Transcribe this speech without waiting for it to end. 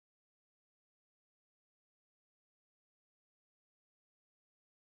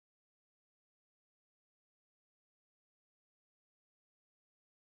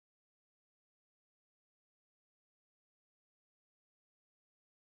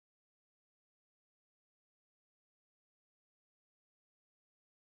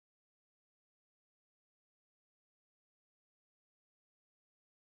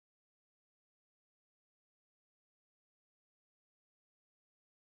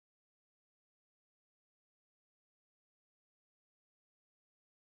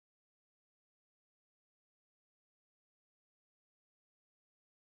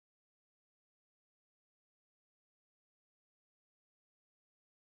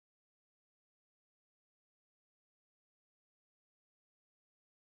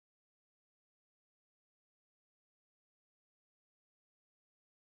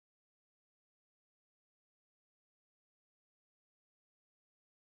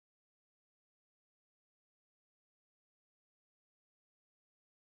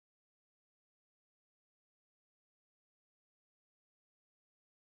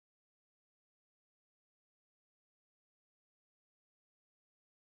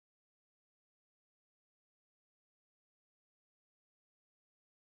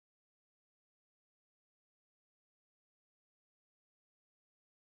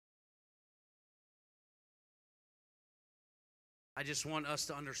I just want us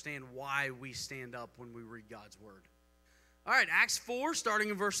to understand why we stand up when we read God's word. All right, Acts 4, starting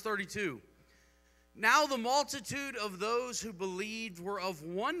in verse 32. Now the multitude of those who believed were of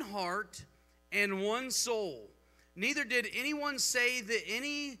one heart and one soul. Neither did anyone say that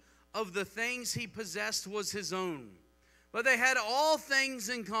any of the things he possessed was his own, but they had all things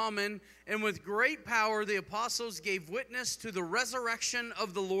in common, and with great power the apostles gave witness to the resurrection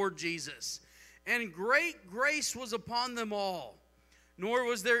of the Lord Jesus. And great grace was upon them all, nor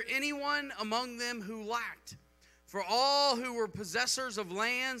was there anyone among them who lacked. For all who were possessors of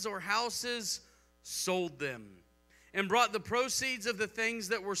lands or houses sold them, and brought the proceeds of the things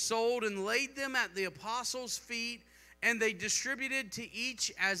that were sold and laid them at the apostles' feet, and they distributed to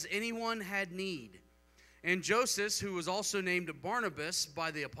each as anyone had need. And Joseph, who was also named Barnabas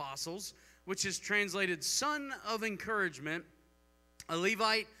by the apostles, which is translated son of encouragement, a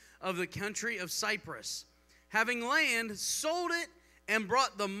Levite of the country of Cyprus, having land, sold it and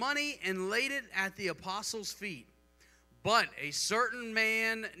brought the money and laid it at the apostles' feet. But a certain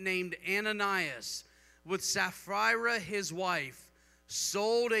man named Ananias, with Sapphira his wife,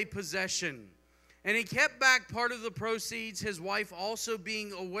 sold a possession. And he kept back part of the proceeds, his wife also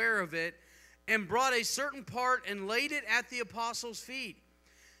being aware of it, and brought a certain part and laid it at the apostles' feet.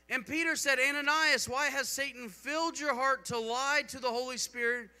 And Peter said, Ananias, why has Satan filled your heart to lie to the Holy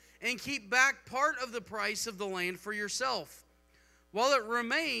Spirit and keep back part of the price of the land for yourself? While it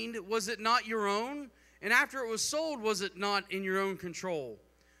remained, was it not your own? And after it was sold, was it not in your own control?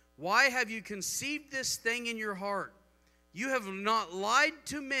 Why have you conceived this thing in your heart? You have not lied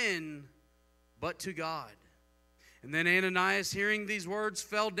to men, but to God. And then Ananias, hearing these words,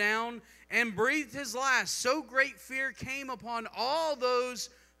 fell down and breathed his last. So great fear came upon all those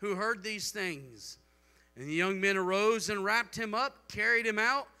who heard these things. And the young men arose and wrapped him up, carried him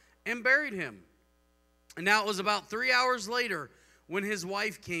out, and buried him. And now it was about 3 hours later when his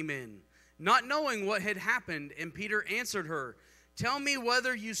wife came in, not knowing what had happened. And Peter answered her, tell me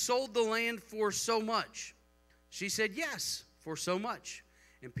whether you sold the land for so much. She said, yes, for so much.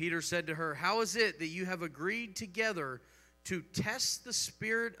 And Peter said to her, how is it that you have agreed together to test the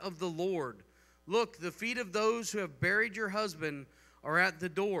Spirit of the Lord? Look, the feet of those who have buried your husband are at the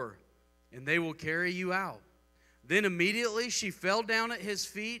door, and they will carry you out. Then immediately she fell down at his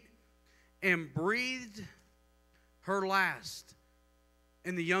feet and breathed her last.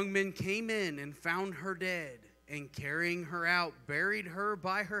 And the young men came in and found her dead, and carrying her out, buried her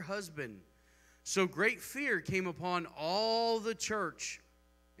by her husband. So great fear came upon all the church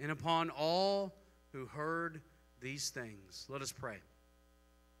and upon all who heard these things. Let us pray.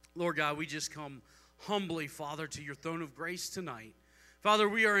 Lord God, we just come humbly, Father, to your throne of grace tonight. Father,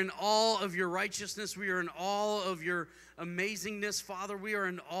 we are in awe of your righteousness. We are in awe of your amazingness, Father. We are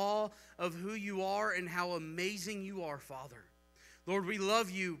in awe of who you are and how amazing you are, Father. Lord, we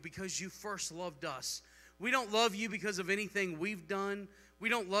love you because you first loved us. We don't love you because of anything we've done. We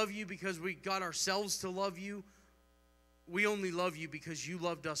don't love you because we got ourselves to love you. We only love you because you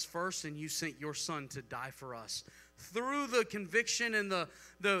loved us first and you sent your Son to die for us. Through the conviction and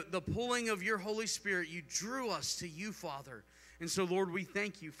the pulling of your Holy Spirit, you drew us to you, Father. And so, Lord, we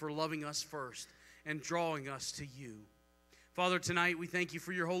thank you for loving us first and drawing us to you. Father, tonight we thank you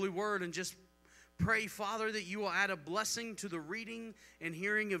for your holy word, and just pray, Father, that you will add a blessing to the reading and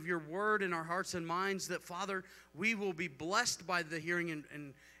hearing of your word in our hearts and minds, that, Father, we will be blessed by the hearing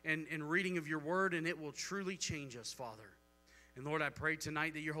and reading of your word, and it will truly change us, Father. And, Lord, I pray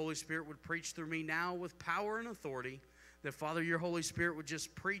tonight that your Holy Spirit would preach through me now with power and authority, that, Father, your Holy Spirit would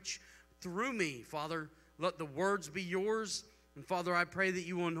just preach through me, Father. Let the words be yours. And, Father, I pray that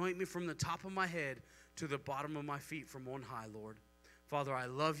you will anoint me from the top of my head to the bottom of my feet from on high, Lord. Father, I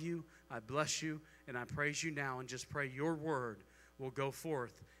love you, I bless you, and I praise you now, and just pray your word will go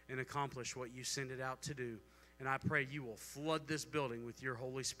forth and accomplish what you send it out to do. And I pray you will flood this building with your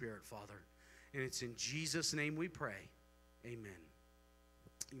Holy Spirit, Father. And it's in Jesus' name we pray. Amen.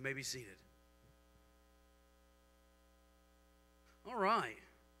 You may be seated. All right.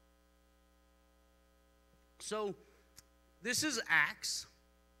 So, this is Acts.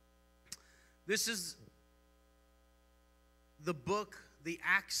 This is the book, the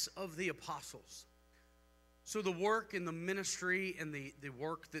Acts of the Apostles. So the work and the ministry and the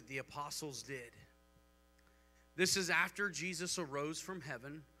work that the apostles did. This is after Jesus arose from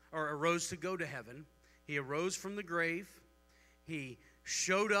heaven, or arose to go to heaven. He arose from the grave. He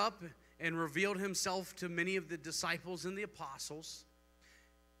showed up and revealed himself to many of the disciples and the apostles.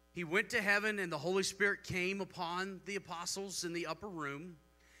 He went to heaven, and the Holy Spirit came upon the apostles in the upper room.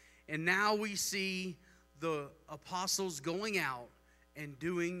 And now we see the apostles going out and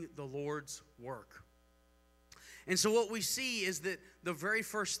doing the Lord's work. And so what we see is that the very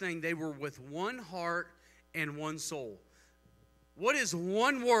first thing, they were with one heart and one soul. What is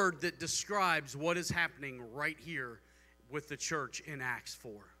one word that describes what is happening right here with the church in Acts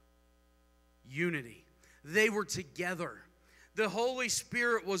 4? Unity. They were together. The Holy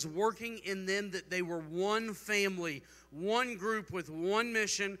Spirit was working in them, that they were one family, one group with one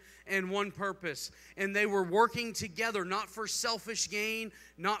mission and one purpose. And they were working together, not for selfish gain,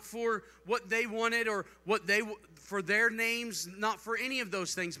 not for what they wanted or for their names, not for any of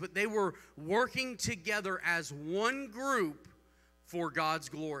those things, but they were working together as one group for God's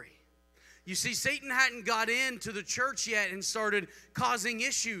glory. You see, Satan hadn't got into the church yet and started causing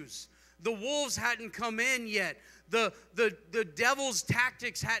issues. The wolves hadn't come in yet. The devil's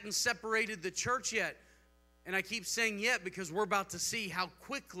tactics hadn't separated the church yet. And I keep saying yet because we're about to see how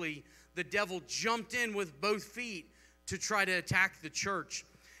quickly the devil jumped in with both feet to try to attack the church.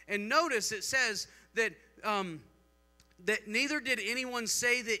 And notice it says that that neither did anyone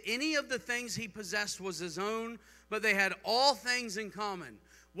say that any of the things he possessed was his own, but they had all things in common.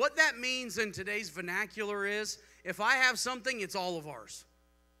 What that means in today's vernacular is, if I have something, it's all of ours.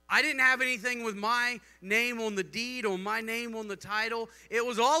 I didn't have anything with my name on the deed or my name on the title. It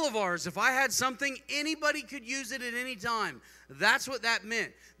was all of ours. If I had something, anybody could use it at any time. That's what that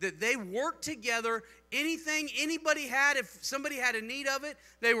meant. That they worked together. Anything anybody had, if somebody had a need of it,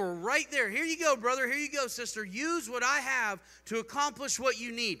 they were right there. Here you go, brother. Here you go, sister. Use what I have to accomplish what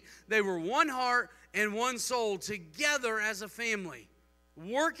you need. They were one heart and one soul together as a family,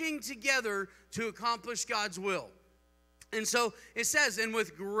 working together to accomplish God's will. And so it says, and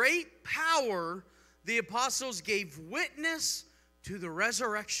with great power, the apostles gave witness to the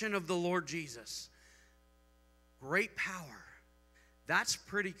resurrection of the Lord Jesus. Great power. That's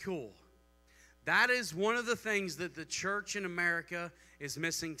pretty cool. That is one of the things that the church in America is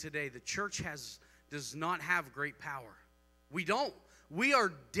missing today. The church does not have great power. We don't. We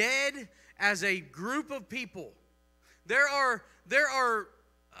are dead as a group of people. There are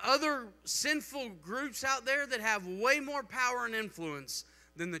other sinful groups out there that have way more power and influence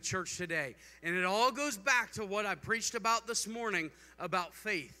than the church today. And it all goes back to what I preached about this morning about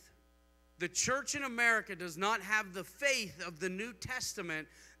faith. The church in America does not have the faith of the New Testament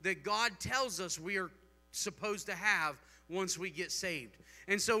that God tells us we are supposed to have once we get saved.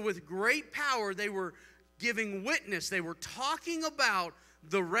 And so with great power, they were giving witness. They were talking about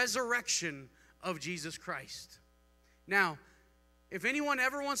the resurrection of Jesus Christ. Now, if anyone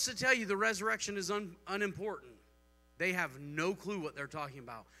ever wants to tell you the resurrection is unimportant, they have no clue what they're talking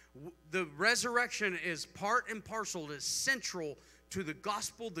about. The resurrection is part and parcel, it is central to the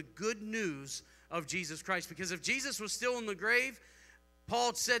gospel, the good news of Jesus Christ. Because if Jesus was still in the grave,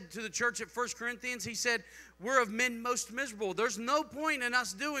 Paul said to the church at 1 Corinthians, he said, we're of men most miserable. There's no point in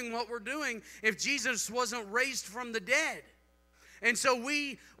us doing what we're doing if Jesus wasn't raised from the dead. And so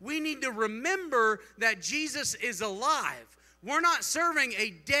we need to remember that Jesus is alive. We're not serving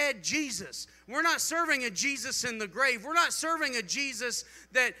a dead Jesus. We're not serving a Jesus in the grave. We're not serving a Jesus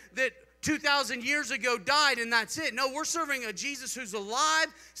that 2,000 years ago died and that's it. No, we're serving a Jesus who's alive,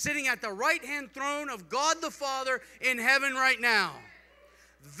 sitting at the right-hand throne of God the Father in heaven right now.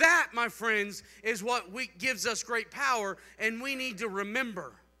 That, my friends, is what gives us great power, and we need to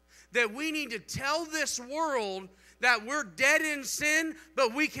remember that we need to tell this world that we're dead in sin,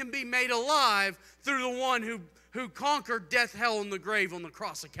 but we can be made alive through the one who conquered death, hell, and the grave on the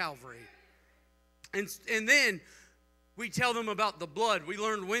cross of Calvary. And then we tell them about the blood. We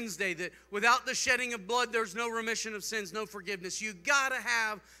learned Wednesday that without the shedding of blood, there's no remission of sins, no forgiveness. You got to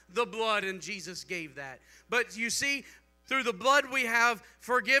have the blood, and Jesus gave that. But you see, through the blood we have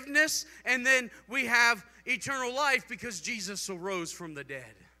forgiveness, and then we have eternal life because Jesus arose from the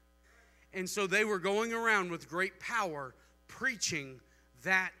dead. And so they were going around with great power, preaching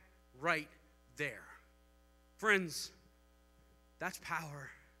that right there. Friends, that's power.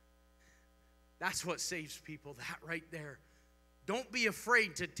 That's what saves people, that right there. Don't be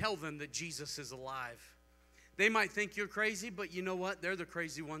afraid to tell them that Jesus is alive. They might think you're crazy, but you know what? They're the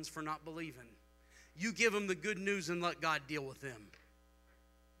crazy ones for not believing. You give them the good news and let God deal with them.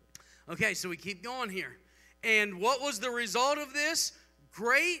 Okay, so we keep going here. And what was the result of this?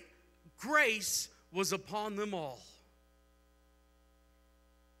 Great grace was upon them all.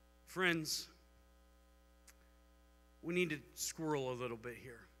 Friends, we need to squirrel a little bit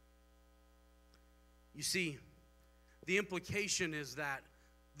here. You see, the implication is that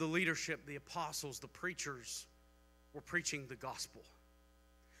the leadership, the apostles, the preachers were preaching the gospel.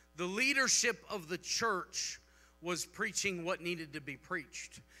 The leadership of the church was preaching what needed to be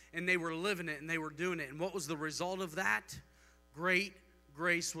preached. And they were living it and they were doing it. And what was the result of that? Great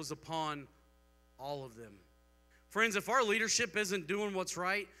grace was upon all of them. Friends, if our leadership isn't doing what's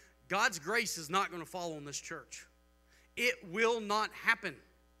right, God's grace is not going to fall on this church. It will not happen.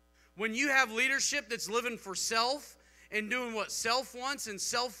 When you have leadership that's living for self and doing what self wants and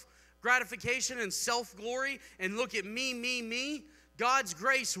self-gratification and self-glory and look at me, me, me, God's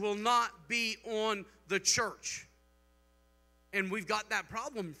grace will not be on the church. And we've got that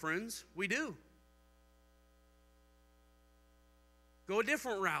problem, friends. We do. Go a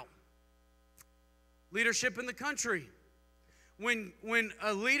different route. Leadership in the country. When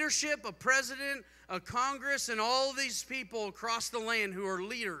a leadership, a president, a Congress, and all these people across the land who are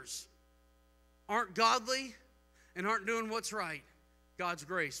leaders aren't godly and aren't doing what's right, God's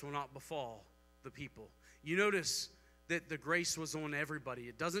grace will not befall the people. You notice that the grace was on everybody.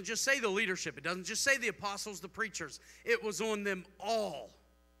 It doesn't just say the leadership. It doesn't just say the apostles, the preachers. It was on them all.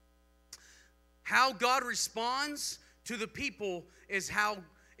 How God responds to the people is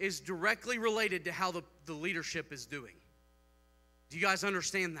directly related to how the leadership is doing. Do you guys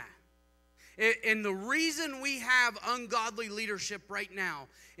understand that? And the reason we have ungodly leadership right now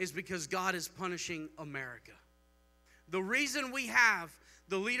is because God is punishing America. The reason we have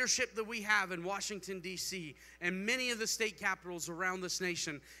the leadership that we have in Washington, D.C., and many of the state capitals around this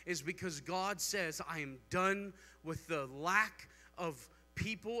nation is because God says, I am done with the lack of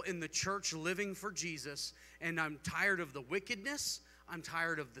people in the church living for Jesus, and I'm tired of the wickedness, I'm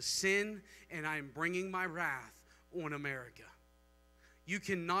tired of the sin, and I'm bringing my wrath on America. You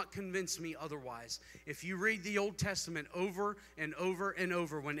cannot convince me otherwise. If you read the Old Testament over and over and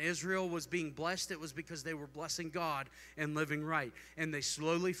over, when Israel was being blessed, it was because they were blessing God and living right. And they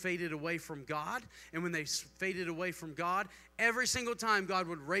slowly faded away from God. And when they faded away from God, every single time God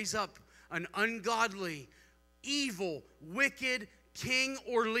would raise up an ungodly, evil, wicked king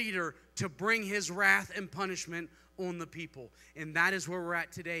or leader to bring his wrath and punishment on the people. And that is where we're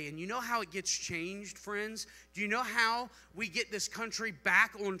at today. And you know how it gets changed, friends? Do you know how we get this country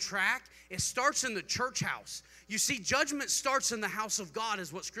back on track? It starts in the church house. You see, judgment starts in the house of God,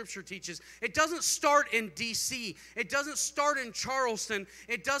 is what Scripture teaches. It doesn't start in D.C. It doesn't start in Charleston.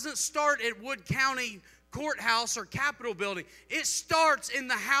 It doesn't start at Wood County Courthouse or Capitol Building. It starts in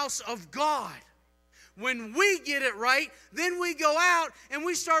the house of God. When we get it right, then we go out and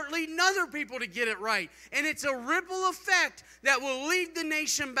we start leading other people to get it right. And it's a ripple effect that will lead the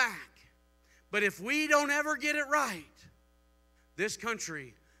nation back. But if we don't ever get it right, this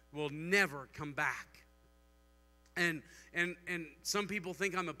country will never come back. And some people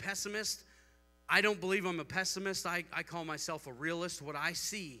think I'm a pessimist. I don't believe I'm a pessimist. I call myself a realist. What I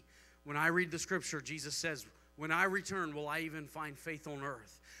see when I read the Scripture, Jesus says, when I return, will I even find faith on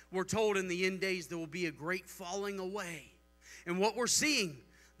earth? We're told in the end days there will be a great falling away. And what we're seeing,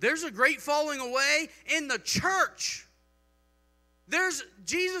 there's a great falling away in the church.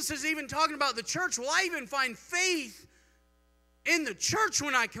 Jesus is even talking about the church. Will I even find faith in the church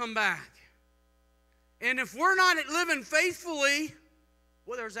when I come back? And if we're not living faithfully,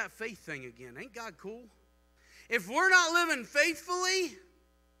 well, there's that faith thing again. Ain't God cool? If we're not living faithfully,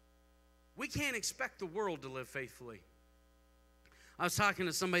 we can't expect the world to live faithfully. I was talking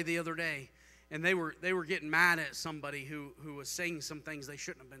to somebody the other day, and they were getting mad at somebody who was saying some things they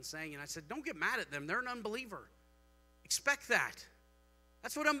shouldn't have been saying. And I said, don't get mad at them. They're an unbeliever. Expect that.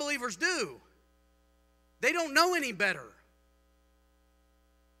 That's what unbelievers do. They don't know any better.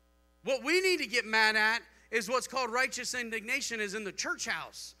 What we need to get mad at is what's called righteous indignation is in the church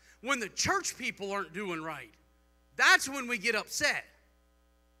house. When the church people aren't doing right. That's when we get upset.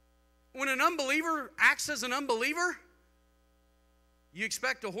 When an unbeliever acts as an unbeliever, you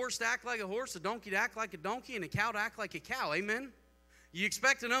expect a horse to act like a horse, a donkey to act like a donkey, and a cow to act like a cow. Amen? You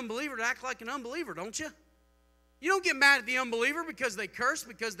expect an unbeliever to act like an unbeliever, don't you? You don't get mad at the unbeliever because they curse,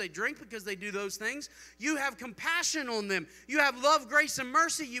 because they drink, because they do those things. You have compassion on them. You have love, grace, and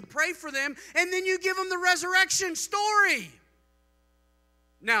mercy. You pray for them, and then you give them the resurrection story.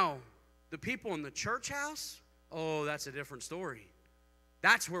 Now, the people in the church house, oh, that's a different story.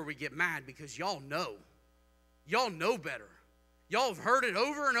 That's where we get mad because y'all know. Y'all know better. Y'all have heard it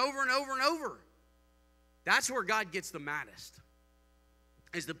over and over and over and over. That's where God gets the maddest,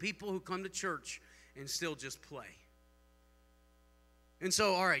 is the people who come to church and still just play. And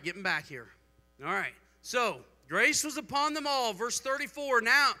so, all right, getting back here. All right, so grace was upon them all. Verse 34,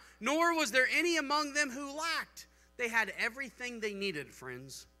 now, nor was there any among them who lacked. They had everything they needed,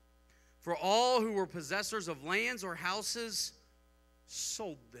 friends. For all who were possessors of lands or houses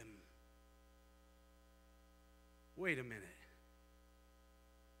sold them. Wait a minute.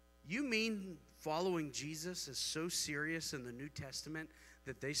 You mean following Jesus is so serious in the New Testament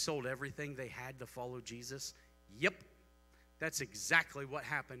that they sold everything they had to follow Jesus? Yep. That's exactly what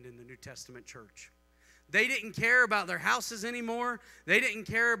happened in the New Testament church. They didn't care about their houses anymore. They didn't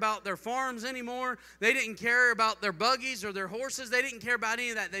care about their farms anymore. They didn't care about their buggies or their horses. They didn't care about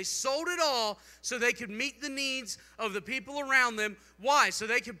any of that. They sold it all so they could meet the needs of the people around them. Why? So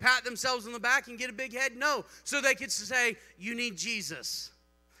they could pat themselves on the back and get a big head? No. So they could say, you need Jesus.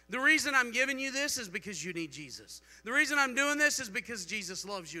 The reason I'm giving you this is because you need Jesus. The reason I'm doing this is because Jesus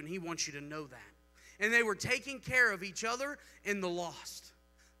loves you and he wants you to know that. And they were taking care of each other and the lost.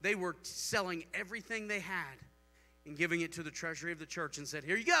 They were selling everything they had and giving it to the treasury of the church and said,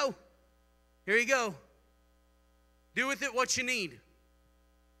 here you go. Here you go. Do with it what you need.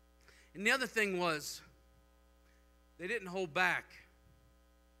 And the other thing was, they didn't hold back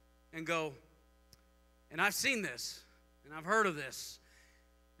and go, and I've seen this, and I've heard of this,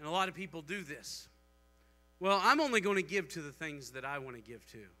 and a lot of people do this. Well, I'm only going to give to the things that I want to give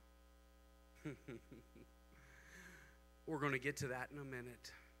to. We're going to get to that in a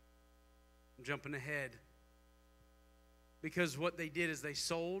minute. I'm jumping ahead. Because what they did is they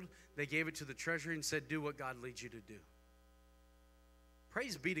sold, they gave it to the treasury and said, do what God leads you to do.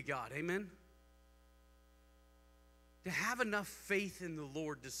 Praise be to God. Amen. To have enough faith in the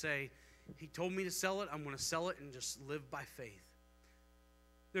Lord to say, he told me to sell it, I'm going to sell it and just live by faith.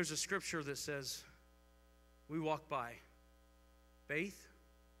 There's a scripture that says, we walk by faith,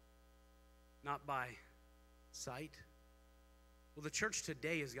 not by sight. Well, the church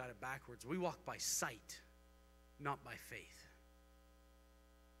today has got it backwards. We walk by sight, not by faith.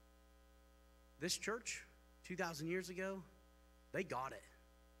 This church, 2,000 years ago, they got it.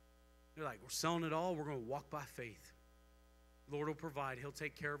 They're like, we're selling it all. We're going to walk by faith. The Lord will provide. He'll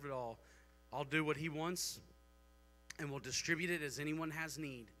take care of it all. I'll do what he wants, and we'll distribute it as anyone has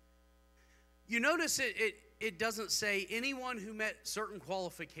need. You notice it doesn't say anyone who met certain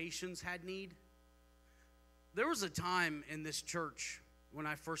qualifications had need. There was a time in this church when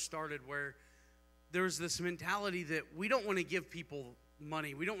I first started where there was this mentality that we don't want to give people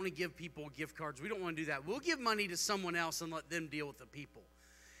money. We don't want to give people gift cards. We don't want to do that. We'll give money to someone else and let them deal with the people.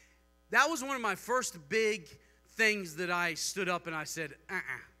 That was one of my first big things that I stood up and I said,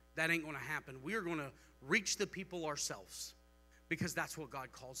 that ain't going to happen. We are going to reach the people ourselves because that's what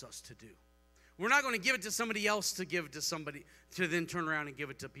God calls us to do. We're not going to give it to somebody else to give it to somebody to then turn around and give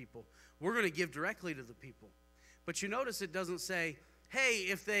it to people. We're going to give directly to the people. But you notice it doesn't say, hey,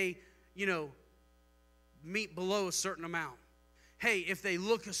 if they, meet below a certain amount. Hey, if they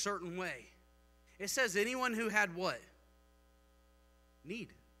look a certain way. It says anyone who had what?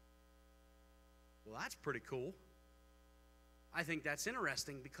 Need. Well, that's pretty cool. I think that's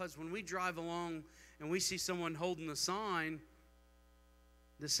interesting because when we drive along and we see someone holding a sign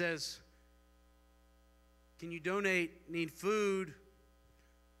that says, can you donate, need food?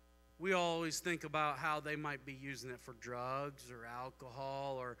 We always think about how they might be using it for drugs or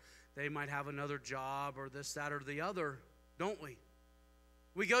alcohol, or they might have another job or this, that, or the other, don't we?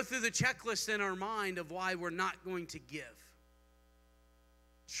 We go through the checklist in our mind of why we're not going to give.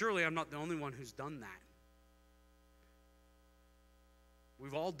 Surely I'm not the only one who's done that.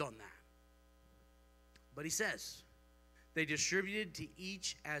 We've all done that. But he says, they distributed to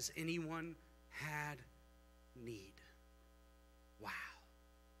each as anyone had need. Wow.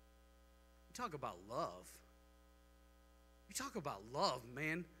 You talk about love. You talk about love,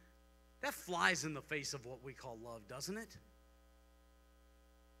 man. That flies in the face of what we call love, doesn't it?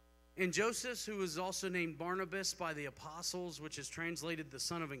 And Joseph, who was also named Barnabas by the apostles, which is translated the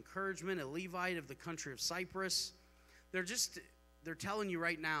son of encouragement, a Levite of the country of Cyprus, they're telling you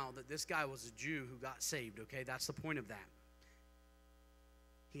right now that this guy was a Jew who got saved, okay? That's the point of that.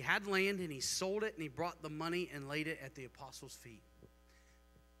 He had land and he sold it and he brought the money and laid it at the apostles' feet.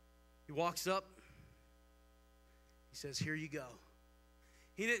 He walks up. He says, here you go.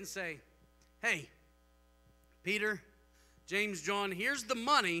 He didn't say, hey, Peter, James, John, here's the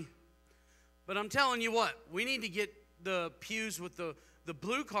money, but I'm telling you what, we need to get the pews with the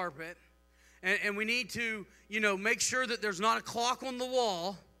blue carpet, and we need to, make sure that there's not a clock on the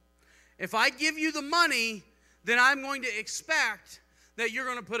wall. If I give you the money, then I'm going to expect that you're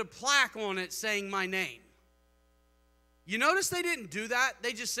going to put a plaque on it saying my name. You notice they didn't do that.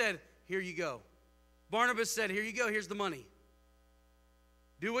 They just said, here you go. Barnabas said, here you go, here's the money.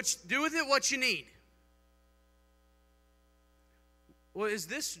 Do with it what you need. Well, is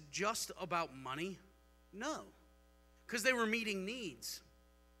this just about money? No, because they were meeting needs.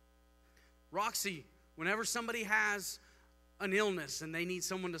 Roxy, whenever somebody has an illness and they need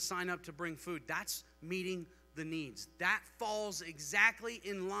someone to sign up to bring food, that's meeting the needs. That falls exactly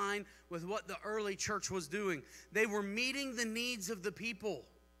in line with what the early church was doing. They were meeting the needs of the people.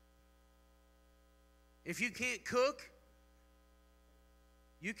 If you can't cook,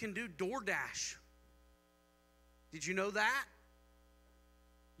 you can do DoorDash. Did you know that?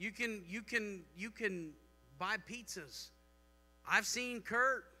 You can buy pizzas. I've seen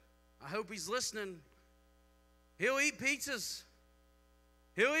Kurt. I hope he's listening. He'll eat pizzas.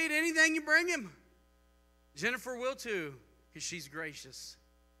 He'll eat anything you bring him. Jennifer will too, because she's gracious.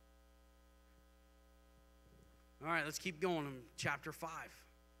 All right, let's keep going in chapter 5.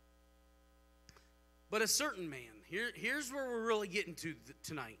 But a certain man, here's where we're really getting to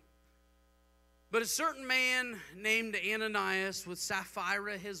tonight. But a certain man named Ananias with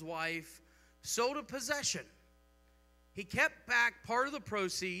Sapphira, his wife, sold a possession. He kept back part of the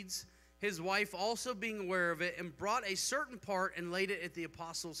proceeds, his wife also being aware of it, and brought a certain part and laid it at the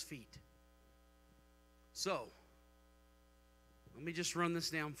apostles' feet. So, let me just run this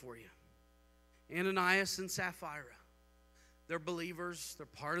down for you. Ananias and Sapphira, they're believers. They're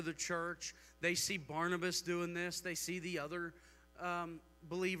part of the church. They see Barnabas doing this. They see the other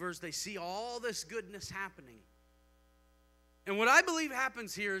believers. They see all this goodness happening. And what I believe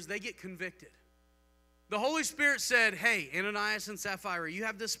happens here is they get convicted. The Holy Spirit said, hey, Ananias and Sapphira, you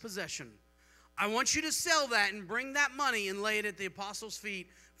have this possession. I want you to sell that and bring that money and lay it at the apostles' feet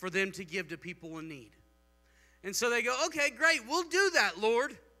for them to give to people in need. And so they go, okay, great, we'll do that,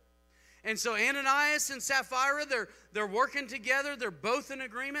 Lord. And so Ananias and Sapphira, they're working together. They're both in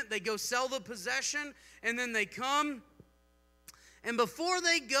agreement. They go sell the possession, and then they come. And before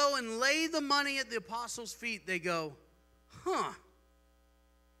they go and lay the money at the apostles' feet, they go,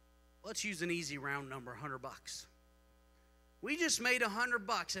 let's use an easy round number, $100. We just made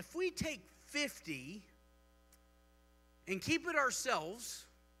 $100. If we take 50 and keep it ourselves,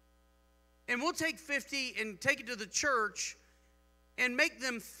 and we'll take 50 and take it to the church and make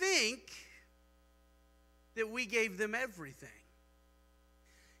them think that we gave them everything.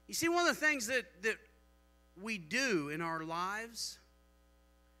 You see, one of the things that we do in our lives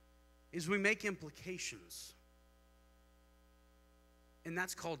is we make implications. And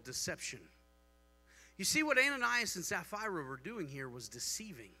that's called deception. You see, what Ananias and Sapphira were doing here was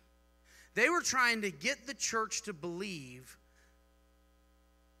deceiving. They were trying to get the church to believe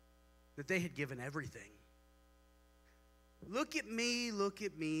that they had given everything. Look at me, look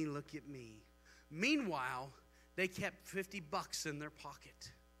at me, look at me. Meanwhile, they kept $50 in their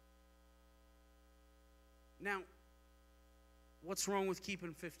pocket. Now, what's wrong with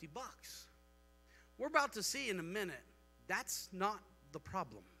keeping $50? We're about to see in a minute, that's not the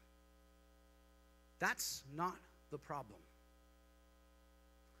problem. That's not the problem.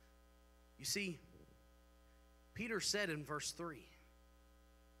 You see, Peter said in verse 3,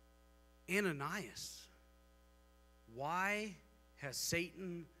 Ananias, why has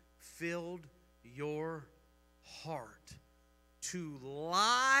Satan filled your heart to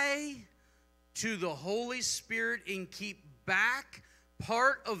lie to the Holy Spirit and keep back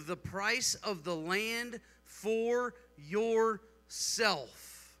part of the price of the land for yourself?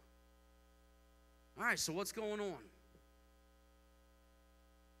 All right, so what's going on?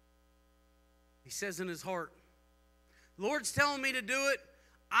 He says in his heart, Lord's telling me to do it.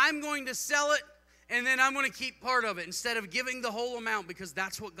 I'm going to sell it. And then I'm going to keep part of it instead of giving the whole amount, because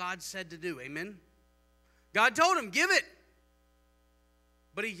that's what God said to do. Amen? God told him, give it.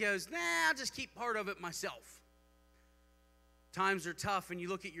 But he goes, nah, I'll just keep part of it myself. Times are tough, and you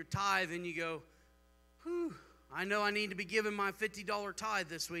look at your tithe and you go, whew, I know I need to be giving my $50 tithe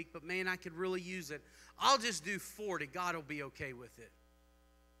this week, but man, I could really use it. I'll just do 40. God will be okay with it.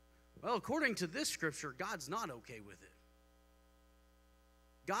 Well, according to this scripture, God's not okay with it.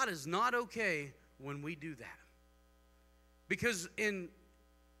 God is not okay when we do that. Because in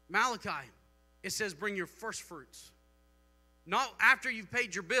Malachi, it says bring your first fruits. Not after you've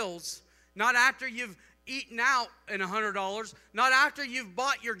paid your bills, not after you've eaten out in $100, not after you've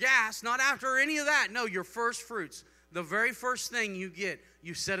bought your gas, not after any of that. No, your first fruits. The very first thing you get,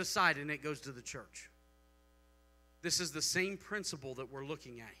 you set aside and it goes to the church. This is the same principle that we're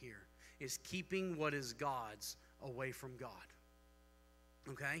looking at here, is keeping what is God's away from God.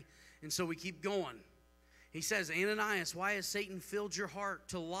 Okay? And so we keep going. He says, Ananias, why has Satan filled your heart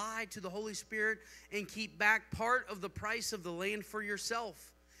to lie to the Holy Spirit and keep back part of the price of the land for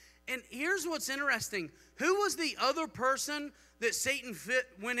yourself? And here's what's interesting. Who was the other person that Satan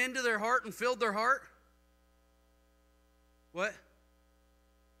went into their heart and filled their heart? What?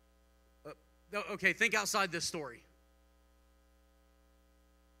 Okay, think outside this story.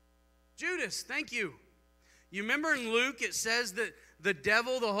 Judas, thank you. You remember in Luke it says that the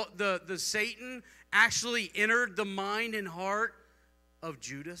devil, the Satan, actually entered the mind and heart of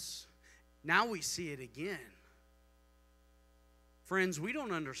Judas. Now we see it again. Friends, we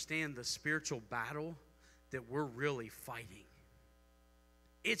don't understand the spiritual battle that we're really fighting.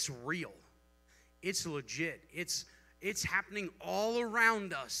 It's real. It's legit. It's happening all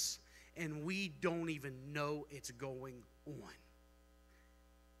around us, and we don't even know it's going on.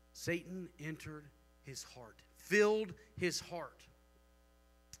 Satan entered his heart, filled his heart.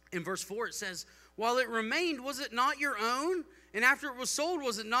 In verse 4 it says, while it remained, was it not your own? And after it was sold,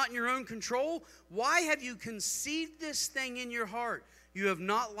 was it not in your own control? Why have you conceived this thing in your heart? You have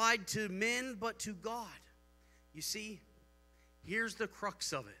not lied to men, but to God. You see, here's the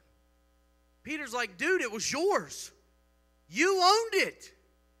crux of it. Peter's like, dude, it was yours. You owned it.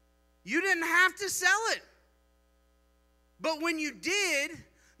 You didn't have to sell it. But when you did,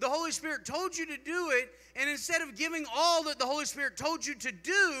 the Holy Spirit told you to do it, and instead of giving all that the Holy Spirit told you to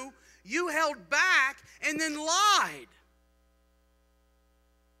do, you held back and then lied.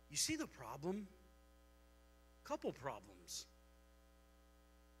 You see the problem? Couple problems.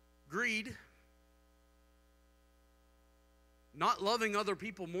 Greed. Not loving other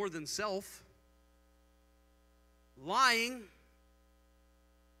people more than self. Lying.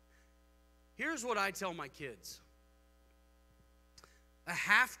 Here's what I tell my kids. A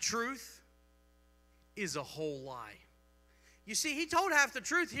half-truth is a whole lie. You see, he told half the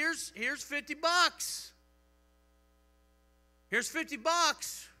truth. Here's $50. Here's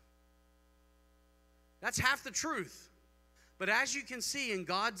 $50. That's half the truth. But as you can see in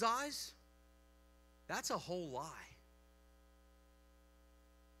God's eyes, that's a whole lie.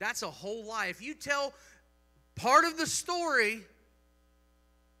 That's a whole lie. If you tell part of the story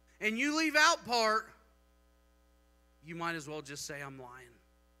and you leave out part, you might as well just say, I'm lying.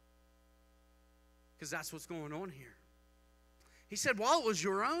 Because that's what's going on here. He said, while it was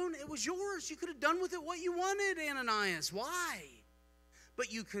your own, it was yours. You could have done with it what you wanted, Ananias. Why?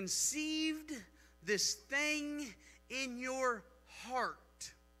 But you conceived this thing in your heart.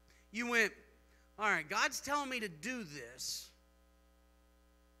 You went, all right, God's telling me to do this,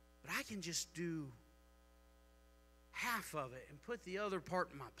 but I can just do half of it and put the other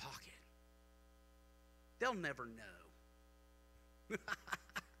part in my pocket. They'll never know.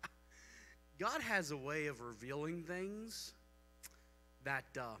 God has a way of revealing things that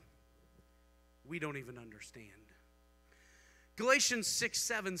we don't even understand. Galatians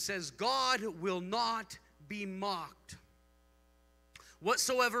 6:7 says, God will not be mocked.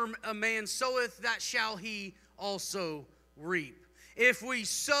 Whatsoever a man soweth, that shall he also reap. If we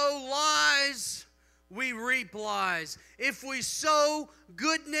sow lies, we reap lies. If we sow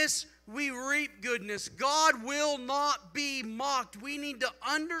goodness, we reap goodness. God will not be mocked. We need to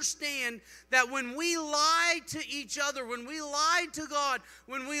understand that when we lie to each other, when we lie to God,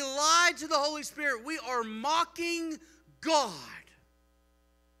 when we lie to the Holy Spirit, we are mocking God.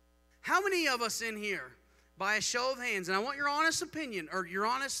 How many of us in here, by a show of hands, and I want your honest opinion or your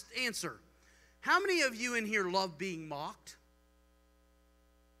honest answer, how many of you in here love being mocked?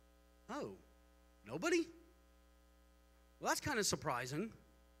 Oh, nobody? Well, that's kind of surprising.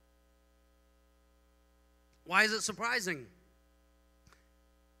 Why is it surprising?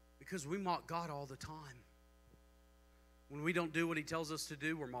 Because we mock God all the time. When we don't do what he tells us to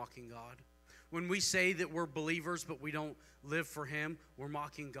do, we're mocking God. When we say that we're believers but we don't live for him, we're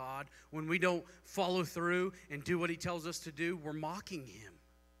mocking God. When we don't follow through and do what he tells us to do, we're mocking him.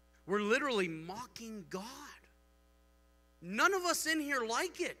 We're literally mocking God. None of us in here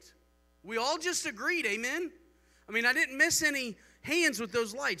like it. We all just agreed, amen? I mean, I didn't miss any hands with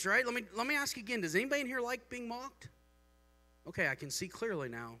those lights, right? Let me ask you again. Does anybody in here like being mocked? Okay, I can see clearly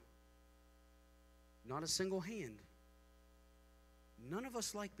now. Not a single hand. None of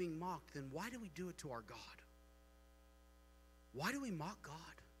us like being mocked. Then why do we do it to our God? Why do we mock God?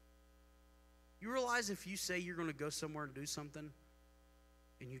 You realize if you say you're going to go somewhere and do something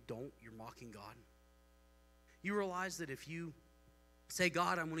and you don't, you're mocking God. You realize that if you say,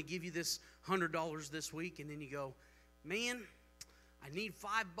 God, I'm going to give you this $100 this week, and then you go, man, I need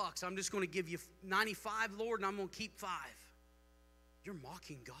 $5. I'm just going to give you 95, Lord, and I'm going to keep 5. You're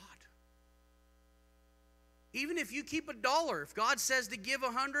mocking God. Even if you keep $1, if God says to give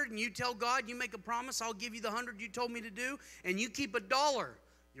 100 and you tell God, you make a promise, I'll give you the 100 you told me to do, and you keep $1,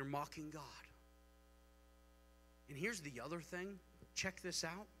 you're mocking God. And here's the other thing. Check this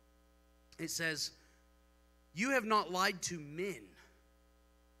out. It says, you have not lied to men,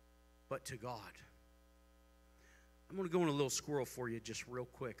 but to God. I'm going to go on a little squirrel for you just real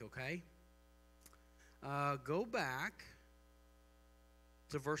quick, okay? Go back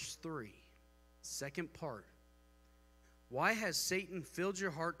to verse 3, second part. Why has Satan filled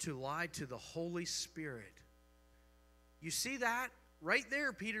your heart to lie to the Holy Spirit? You see that? Right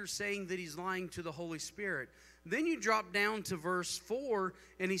there, Peter's saying that he's lying to the Holy Spirit. Then you drop down to verse 4,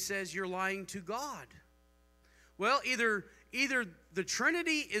 and he says you're lying to God. Well, either either the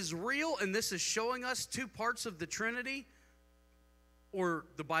Trinity is real and this is showing us two parts of the Trinity, or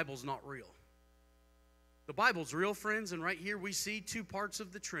the Bible's not real. The Bible's real, friends, and right here we see two parts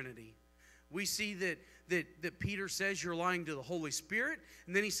of the Trinity. We see that Peter says you're lying to the Holy Spirit,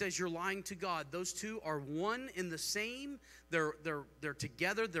 and then he says you're lying to God. Those two are one in the same. They're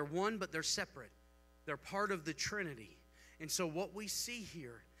together, they're one, but they're separate. They're part of the Trinity. And so what we see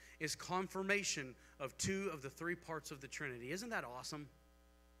here is confirmation of two of the three parts of the Trinity. Isn't that awesome?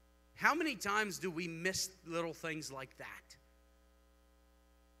 How many times do we miss little things like that?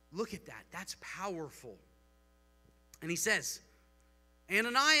 Look at that. That's powerful. And he says,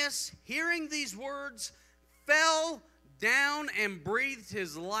 Ananias, hearing these words, fell down and breathed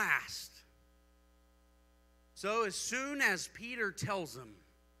his last. So as soon as Peter tells him,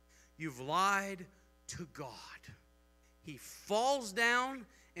 you've lied to God, he falls down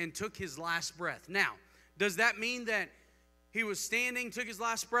and took his last breath. Now, does that mean that he was standing, took his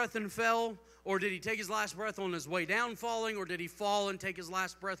last breath and fell? Or did he take his last breath on his way down falling? Or did he fall and take his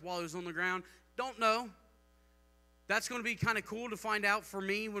last breath while he was on the ground? Don't know. That's going to be kind of cool to find out for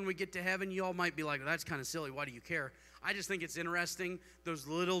me when we get to heaven. You all might be like, well, that's kind of silly. Why do you care? I just think it's interesting, those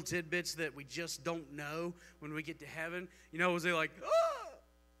little tidbits that we just don't know when we get to heaven. You know, was they like, ah!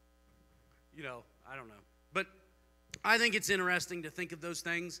 You know, I don't know. But I think it's interesting to think of those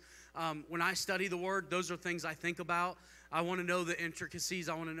things. When I study the Word, those are things I think about. I want to know the intricacies.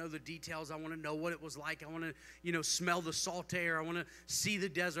 I want to know the details. I want to know what it was like. I want to, smell the salt air. I want to see the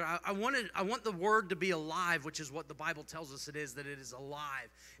desert. I want the Word to be alive, which is what the Bible tells us it is, that it is alive.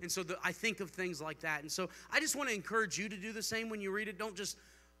 And so I think of things like that. And so I just want to encourage you to do the same when you read it. Don't just,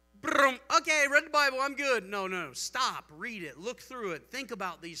 okay, read the Bible, I'm good. No. Stop, read it, look through it, think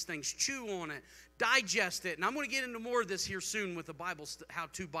about these things, chew on it, digest it. And I'm going to get into more of this here soon with the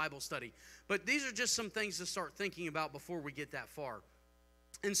how-to Bible study. But these are just some things to start thinking about before we get that far.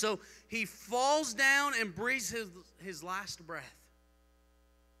 And so he falls down and breathes his last breath.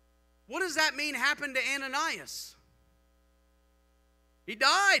 What does that mean happened to Ananias? He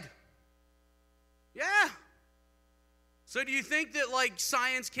died. Yeah. So do you think that like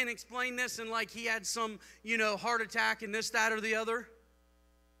science can explain this and like he had some, heart attack and this, that, or the other?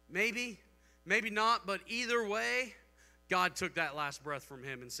 Maybe. Maybe not, but either way, God took that last breath from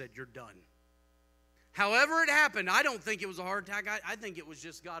him and said, you're done. However it happened, I don't think it was a heart attack. I think it was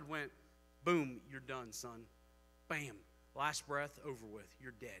just God went, boom, you're done, son. Bam, last breath, over with,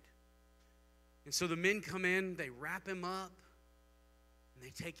 you're dead. And so the men come in, they wrap him up, and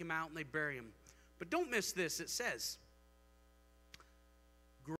they take him out and they bury him. But don't miss this, it says,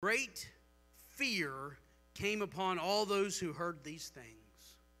 great fear came upon all those who heard these things.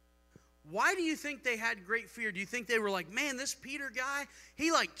 Why do you think they had great fear? Do you think they were like, man, this Peter guy,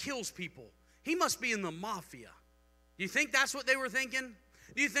 he like kills people. He must be in the mafia. Do you think that's what they were thinking?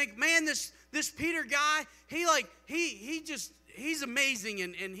 Do you think, man, this Peter guy, he's amazing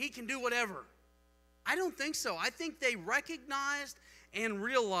and he can do whatever? I don't think so. I think they recognized and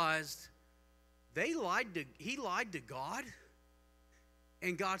realized he lied to God.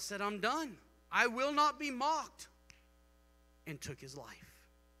 And God said, I'm done. I will not be mocked. And took his life.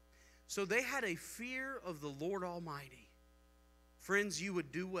 So they had a fear of the Lord Almighty. Friends, you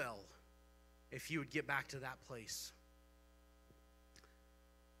would do well if you would get back to that place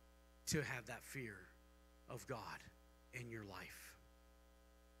to have that fear of God in your life.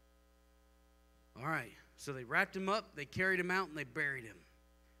 All right, so they wrapped him up, they carried him out, and they buried him.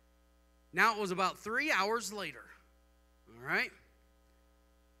 Now it was about 3 hours later, all right?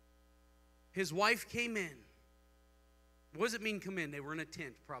 His wife came in. What does it mean come in? They were in a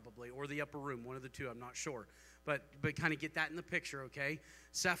tent probably, or the upper room, one of the two, I'm not sure. But kind of get that in the picture, okay?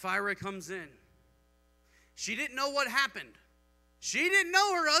 Sapphira comes in. She didn't know what happened. She didn't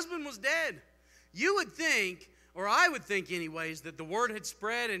know her husband was dead. You would think, or I would think anyways, that the word had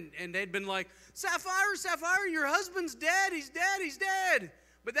spread and they'd been like, Sapphira, your husband's dead, he's dead, he's dead.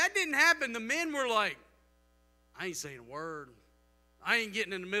 But that didn't happen. The men were like, I ain't saying a word. I ain't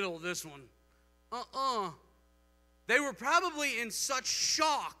getting in the middle of this one. They were probably in such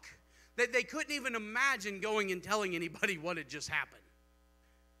shock that they couldn't even imagine going and telling anybody what had just happened.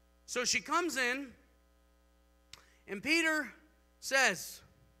 So she comes in, and Peter says,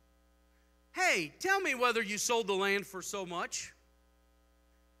 hey, tell me whether you sold the land for so much.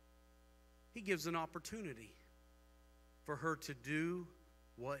 He gives an opportunity for her to do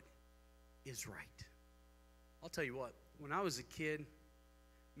what is right. I'll tell you what, when I was a kid,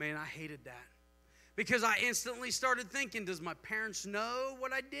 man, I hated that. Because I instantly started thinking, does my parents know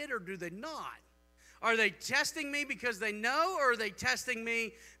what I did or do they not? Are they testing me because they know, or are they testing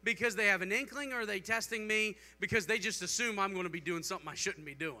me because they have an inkling, or are they testing me because they just assume I'm going to be doing something I shouldn't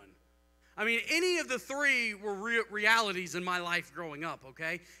be doing? I mean, any of the three were realities in my life growing up,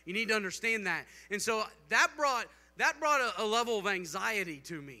 okay? You need to understand that. And so that brought a level of anxiety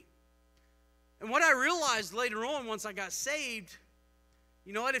to me. And what I realized later on, once I got saved,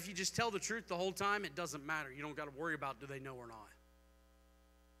 you know what? If you just tell the truth the whole time, it doesn't matter. You don't got to worry about do they know or not.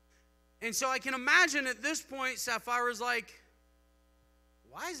 And so I can imagine at this point, Sapphira's like,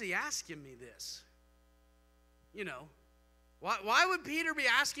 why is he asking me this? You know, why would Peter be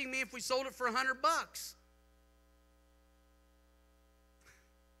asking me if we sold it for $100?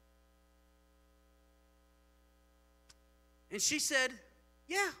 And she said,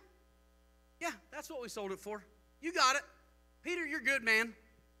 yeah, that's what we sold it for. You got it. Peter, you're good, man.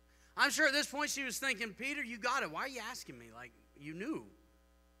 I'm sure at this point she was thinking, Peter, you got it. Why are you asking me? Like, you knew.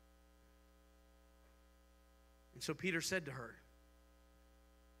 And so Peter said to her,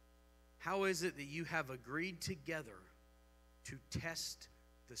 how is it that you have agreed together to test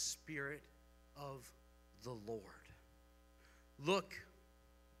the Spirit of the Lord? Look,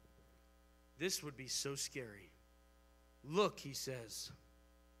 this would be so scary. Look, he says,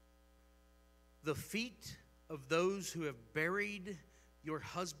 the feet of those who have buried your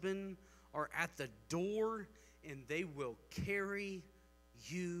husband are at the door, and they will carry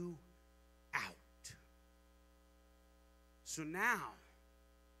you out. So now,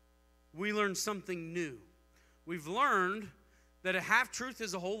 we learn something new. We've learned that a half-truth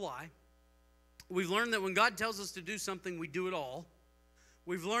is a whole lie. We've learned that when God tells us to do something, we do it all.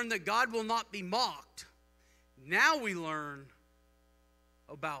 We've learned that God will not be mocked. Now we learn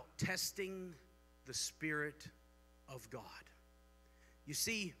about testing the Spirit of God. You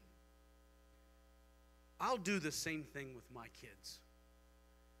see, I'll do the same thing with my kids.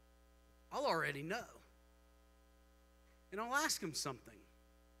 I'll already know. And I'll ask them something.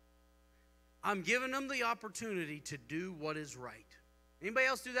 I'm giving them the opportunity to do what is right. Anybody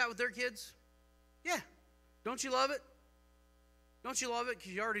else do that with their kids? Yeah. Don't you love it? Don't you love it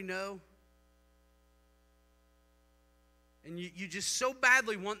because you already know? And you just so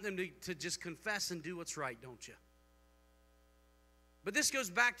badly want them to just confess and do what's right, don't you? But this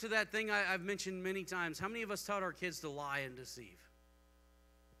goes back to that thing I've mentioned many times. How many of us taught our kids to lie and deceive?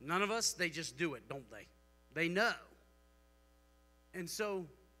 None of us. They just do it, don't they? They know. And so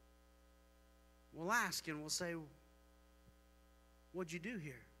we'll ask and we'll say, what'd you do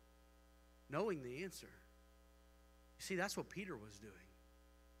here? Knowing the answer. You see, that's what Peter was doing.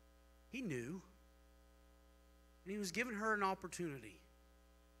 He knew. And he was giving her an opportunity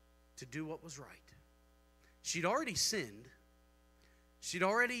to do what was right. She'd already sinned. She'd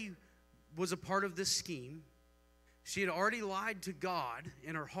already was a part of this scheme. She had already lied to God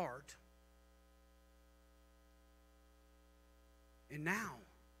in her heart. And now,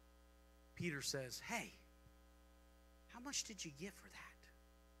 Peter says, hey, how much did you get for that?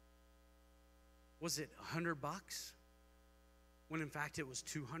 Was it $100? When in fact it was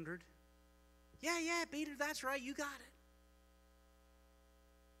 200? Yeah, Peter, that's right, you got it.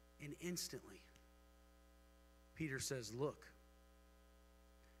 And instantly, Peter says, look,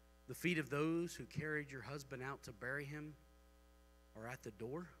 the feet of those who carried your husband out to bury him are at the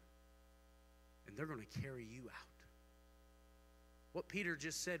door, and they're going to carry you out. What Peter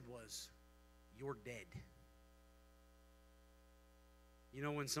just said was, you're dead. You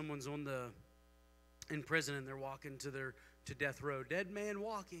know when someone's in prison and they're walking to death row, dead man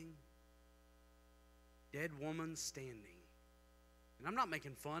walking, dead woman standing. And I'm not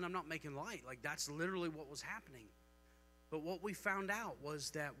making fun, I'm not making light. Like that's literally what was happening. But what we found out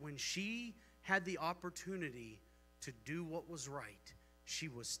was that when she had the opportunity to do what was right, she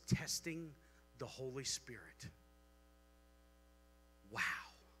was testing the Holy Spirit. Wow.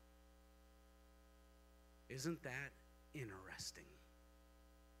 Isn't that interesting?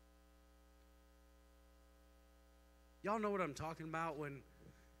 Y'all know what I'm talking about when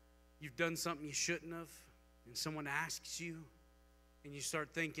you've done something you shouldn't have, and someone asks you, and you start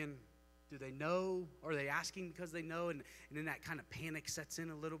thinking, do they know? Are they asking because they know? And then that kind of panic sets in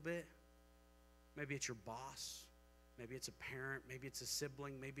a little bit. Maybe it's your boss. Maybe it's a parent. Maybe it's a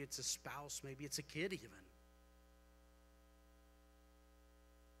sibling. Maybe it's a spouse. Maybe it's a kid even.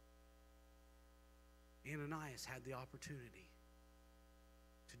 Ananias had the opportunity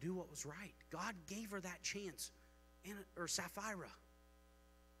to do what was right. God gave her that chance. Or Sapphira,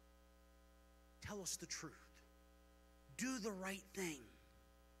 tell us the truth. Do the right thing.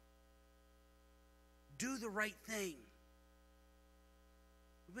 Do the right thing.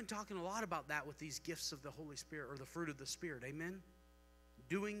 We've been talking a lot about that with these gifts of the Holy Spirit or the fruit of the Spirit. Amen?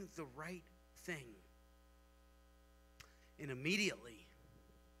 Doing the right thing. And immediately,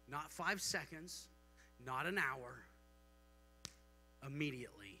 not 5 seconds, not an hour,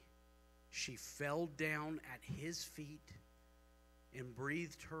 immediately, she fell down at his feet and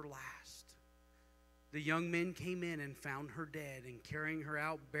breathed her last. The young men came in and found her dead, and carrying her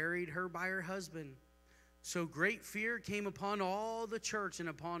out, buried her by her husband. So great fear came upon all the church and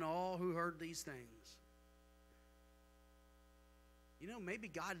upon all who heard these things. You know, maybe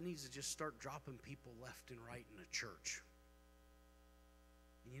God needs to just start dropping people left and right in the church.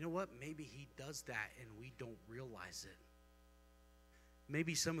 And you know what? Maybe he does that and we don't realize it.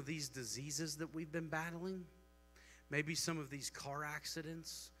 Maybe some of these diseases that we've been battling, maybe some of these car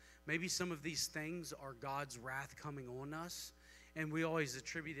accidents, maybe some of these things are God's wrath coming on us, and we always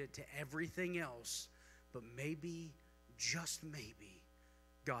attribute it to everything else. But maybe, just maybe,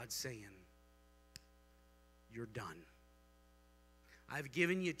 God's saying, you're done. I've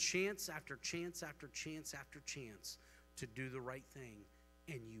given you chance after chance after chance after chance to do the right thing,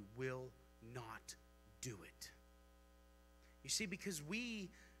 and you will not do it. You see, because we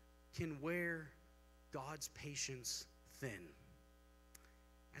can wear God's patience thin.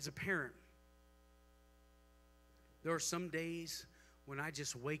 As a parent, there are some days when I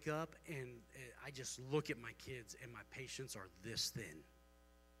just wake up and I just look at my kids and my patience are this thin.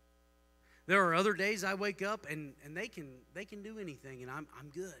 There are other days I wake up and they can do anything and I'm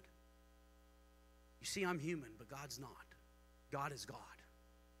good. You see, I'm human, but God's not. God is God.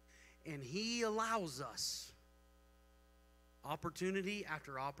 And he allows us opportunity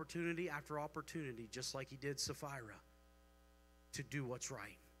after opportunity after opportunity, just like he did Sapphira, to do what's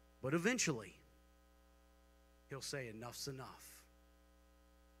right. But eventually, he'll say, enough's enough.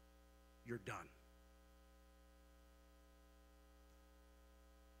 You're done.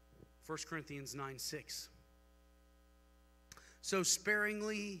 1 Corinthians 9:6. So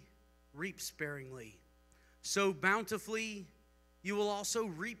sparingly, reap sparingly. So bountifully, you will also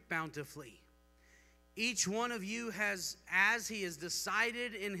reap bountifully. Each one of you has, as he has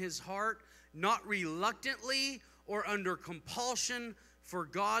decided in his heart, not reluctantly or under compulsion, for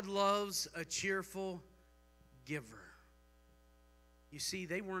God loves a cheerful giver. You see,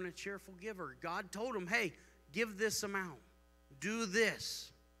 they weren't a cheerful giver. God told them, hey, give this amount. Do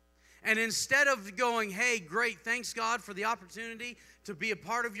this. And instead of going, hey, great, thanks God for the opportunity to be a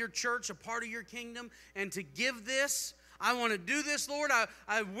part of your church, a part of your kingdom, and to give this, I want to do this, Lord.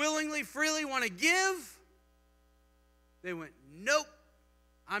 I willingly, freely want to give. They went, nope,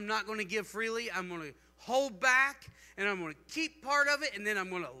 I'm not going to give freely. I'm going to hold back, and I'm going to keep part of it, and then I'm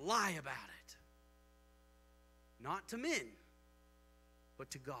going to lie about it. Not to men, but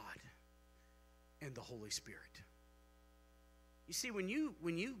to God and the Holy Spirit. You see, when you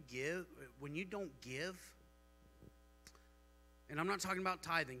don't give, and I'm not talking about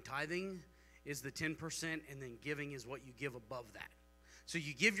tithing. Tithing is the 10%, and then giving is what you give above that. So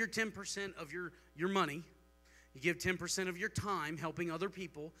you give your 10% of your money, you give 10% of your time helping other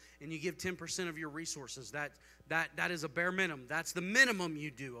people, and you give 10% of your resources. That is a bare minimum. That's the minimum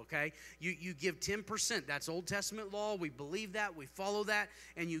you do, okay? You give 10%. That's Old Testament law. We believe that. We follow that.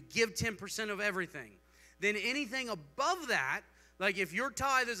 And you give 10% of everything. Then anything above that, like if your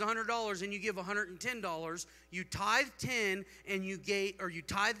tithe is $100 and you give $110, you tithe 10 and you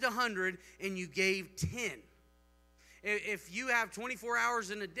tithed 100 and you gave 10. If you have 24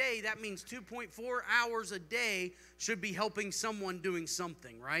 hours in a day, that means 2.4 hours a day should be helping someone doing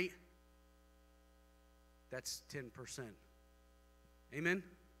something, right? That's 10%. Amen?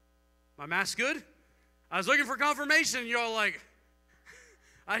 My math's good? I was looking for confirmation. You're all like,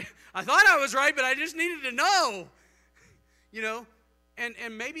 I thought I was right, but I just needed to know. You know, and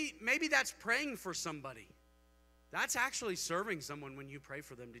maybe that's praying for somebody. That's actually serving someone when you pray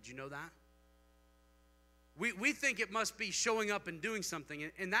for them. Did you know that? We think it must be showing up and doing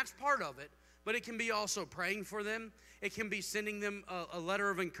something, and that's part of it, but it can be also praying for them. It can be sending them a letter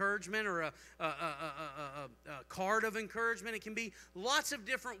of encouragement or a card of encouragement. It can be lots of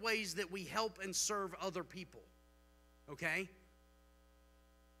different ways that we help and serve other people, okay?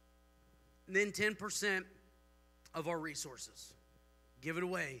 And then 10% of our resources. Give it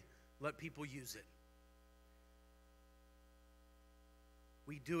away. Let people use it.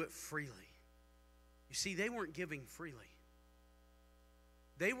 We do it freely. You see, they weren't giving freely.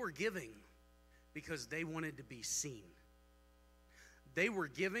 They were giving because they wanted to be seen. They were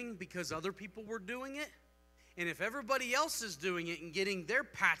giving because other people were doing it. And if everybody else is doing it and getting their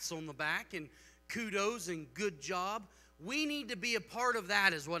pats on the back and kudos and good job, we need to be a part of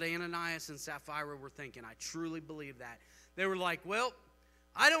that, is what Ananias and Sapphira were thinking. I truly believe that. They were like, well,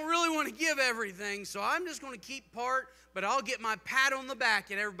 I don't really want to give everything, so I'm just going to keep part, but I'll get my pat on the back,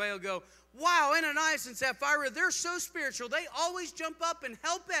 and everybody will go, wow, Ananias and Sapphira, they're so spiritual. They always jump up and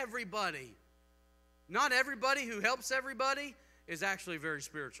help everybody. Not everybody who helps everybody is actually very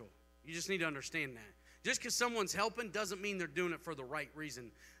spiritual. You just need to understand that. Just because someone's helping doesn't mean they're doing it for the right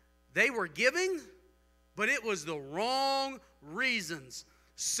reason. They were giving, but it was the wrong reasons.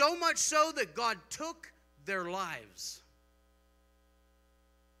 So much so that God took their lives.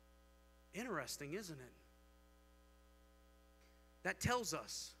 Interesting, isn't it? That tells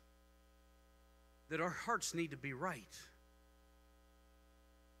us that our hearts need to be right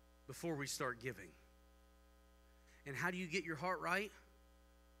before we start giving. And how do you get your heart right?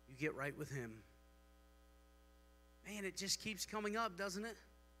 You get right with Him. Man, it just keeps coming up, doesn't it?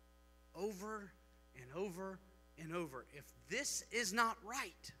 Over and over and over. If this is not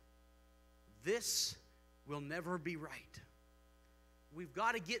right, this will never be right. We've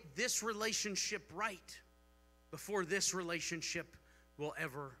got to get this relationship right before this relationship will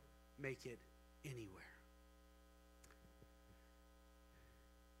ever make it anywhere.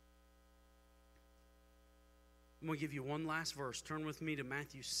 I'm going to give you one last verse. Turn with me to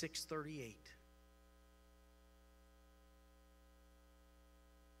Matthew 6:38.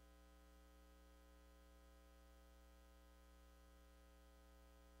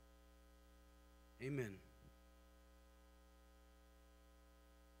 Amen.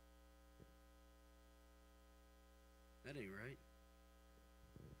 That ain't right.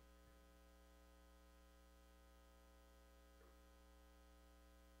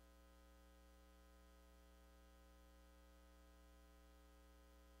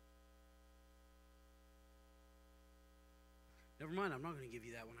 Never mind, I'm not going to give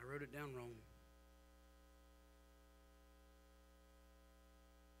you that one. I wrote it down wrong.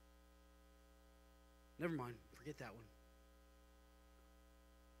 Never mind, forget that one.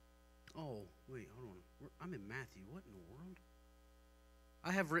 Oh, wait, hold on. I'm in Matthew. What in the world?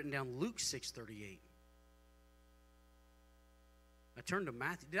 I have written down Luke 6:38. I turned to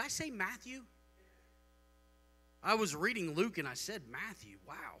Matthew. Did I say Matthew? I was reading Luke and I said Matthew.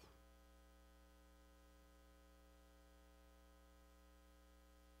 Wow.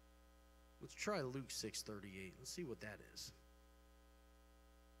 Let's try Luke 6:38. Let's see what that is.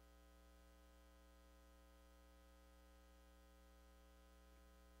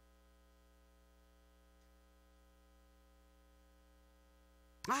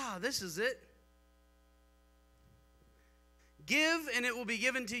 This is it. Give, and it will be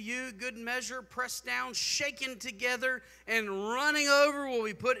given to you, good measure, pressed down, shaken together, and running over will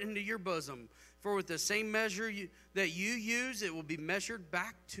be put into your bosom. For with the same measure that you use, it will be measured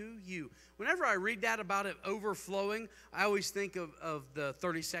back to you. Whenever I read that about it overflowing, I always think of the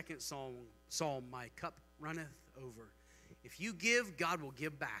 32nd Psalm, my cup runneth over. If you give, God will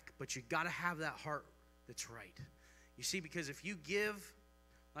give back, but you got to have that heart that's right. You see, because if you give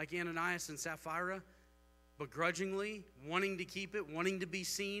like Ananias and Sapphira, begrudgingly, wanting to keep it, wanting to be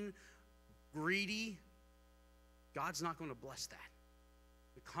seen, greedy, God's not going to bless that.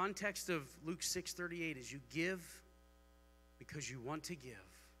 The context of Luke 6:38 is you give because you want to give,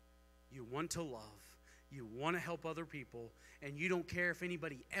 you want to love, you want to help other people, and you don't care if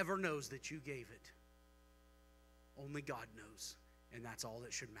anybody ever knows that you gave it. Only God knows, and that's all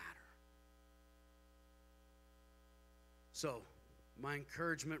that should matter. So, my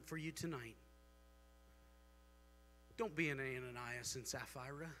encouragement for you tonight, don't be an Ananias and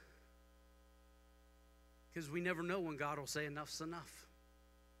Sapphira, because we never know when God will say enough's enough.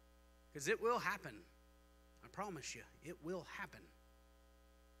 Because it will happen. I promise you, it will happen.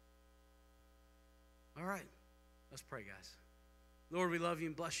 All right, let's pray, guys. Lord, we love you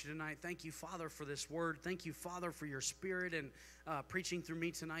and bless you tonight. Thank you, Father, for this word. Thank you, Father, for your Spirit and preaching through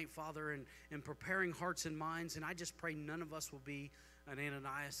me tonight, Father, and preparing hearts and minds. And I just pray none of us will be an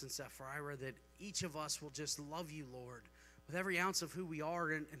Ananias and Sapphira, that each of us will just love you, Lord, with every ounce of who we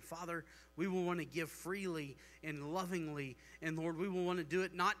are. And Father, we will want to give freely and lovingly. And Lord, we will want to do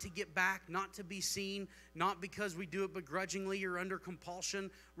it not to get back, not to be seen, not because we do it begrudgingly or under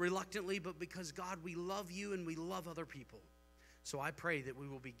compulsion, reluctantly, but because, God, we love you and we love other people. So I pray that we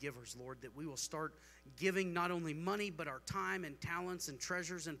will be givers, Lord, that we will start giving not only money, but our time and talents and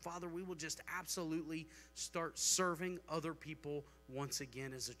treasures. And Father, we will just absolutely start serving other people once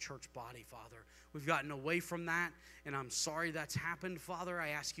again as a church body, Father. We've gotten away from that, and I'm sorry that's happened, Father. I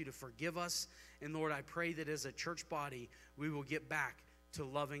ask you to forgive us. And Lord, I pray that as a church body, we will get back to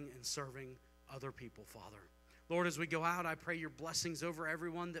loving and serving other people, Father. Lord, as we go out, I pray your blessings over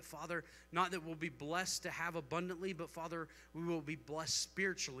everyone, that, Father, not that we'll be blessed to have abundantly, but, Father, we will be blessed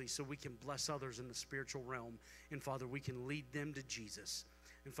spiritually so we can bless others in the spiritual realm. And, Father, we can lead them to Jesus.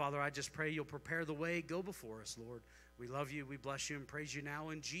 And Father, I just pray you'll prepare the way. Go before us, Lord. We love you. We bless you and praise you now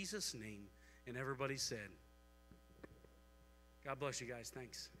in Jesus' name. And everybody said, God bless you guys.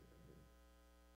 Thanks.